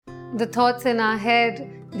The thoughts in our head,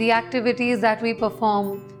 the activities that we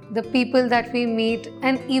perform, the people that we meet,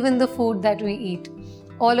 and even the food that we eat.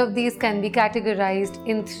 All of these can be categorized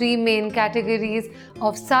in three main categories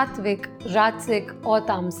of Satvik, Rajsik, or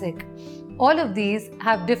Tamsik. All of these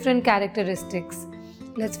have different characteristics.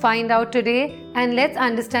 Let's find out today and let's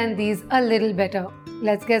understand these a little better.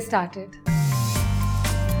 Let's get started.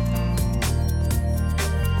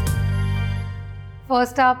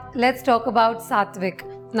 First up, let's talk about Satvik.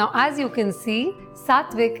 Now, as you can see,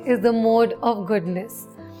 Satvik is the mode of goodness.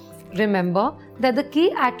 Remember that the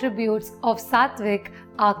key attributes of Satvik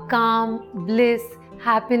are calm, bliss,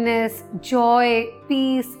 happiness, joy,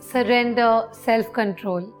 peace, surrender,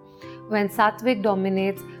 self-control. When Satvik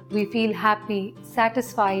dominates, we feel happy,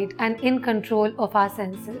 satisfied, and in control of our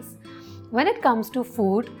senses. When it comes to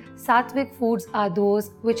food, Satvik foods are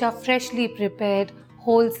those which are freshly prepared,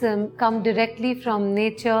 wholesome, come directly from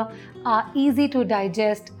nature, are easy to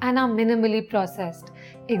digest, and are minimally processed.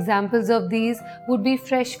 Examples of these would be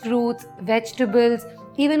fresh fruits, vegetables,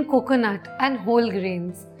 even coconut and whole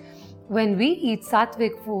grains. When we eat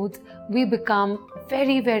Satvik foods, we become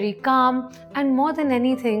very calm, and more than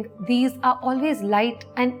anything, these are always light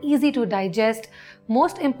and easy to digest.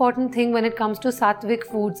 Most important thing when it comes to Satvik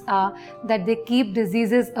foods are that they keep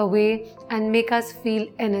diseases away and make us feel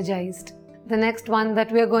energized. The next one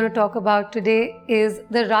that we are going to talk about today is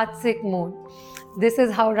the Rajsik mode. This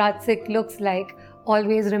is how Rajsik looks like.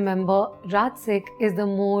 Always remember, Rajsik is the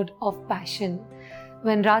mode of passion.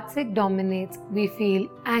 When Rajsik dominates, we feel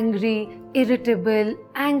angry, irritable,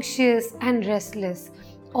 anxious, and restless.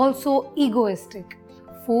 Also egoistic.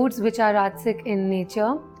 Foods which are Rajsik in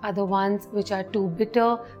nature are the ones which are too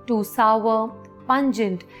bitter, too sour,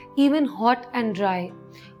 pungent, even hot and dry.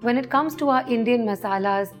 When it comes to our Indian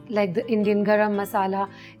masalas like the Indian garam masala,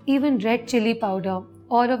 even red chili powder,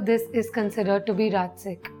 all of this is considered to be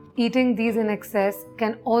Rajsik. Eating these in excess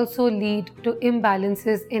can also lead to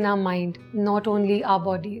imbalances in our mind, not only our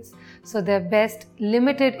bodies. So they're best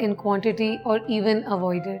limited in quantity or even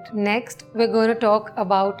avoided. Next, we're going to talk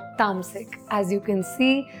about Tamsik. As you can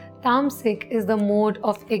see, Tamsik is the mode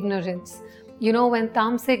of ignorance. You know, when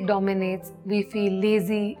Tamsik dominates, we feel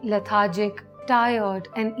lazy, lethargic, tired,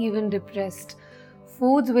 and even depressed.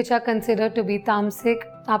 Foods which are considered to be Tamsik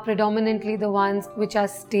are predominantly the ones which are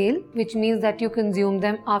stale, which means that you consume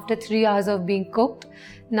them after 3 hours of being cooked.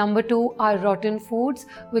 Number 2 are rotten foods,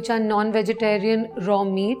 which are non-vegetarian raw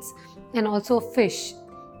meats, and also fish.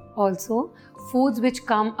 Also, foods which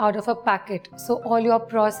come out of a packet. So all your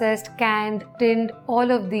processed, canned, tinned,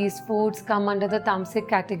 all of these foods come under the Tamsik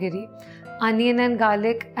category. Onion and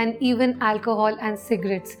garlic, and even alcohol and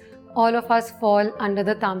cigarettes, all of us fall under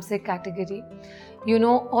the Tamsik category. You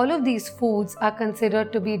know, all of these foods are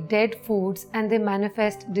considered to be dead foods and they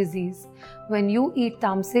manifest disease. When you eat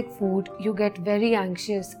Tamsik food, you get very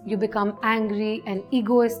anxious, you become angry and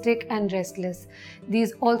egoistic and restless.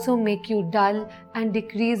 These also make you dull and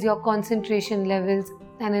decrease your concentration levels,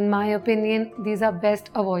 and in my opinion, these are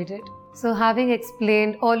best avoided. So having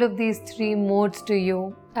explained all of these three modes to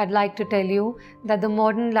you, I'd like to tell you that the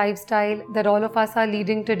modern lifestyle that all of us are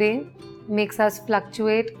leading today makes us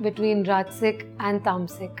fluctuate between Rajsik and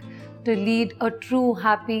Tamsik. To lead a true,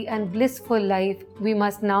 happy and blissful life, we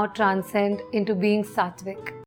must now transcend into being Satvik.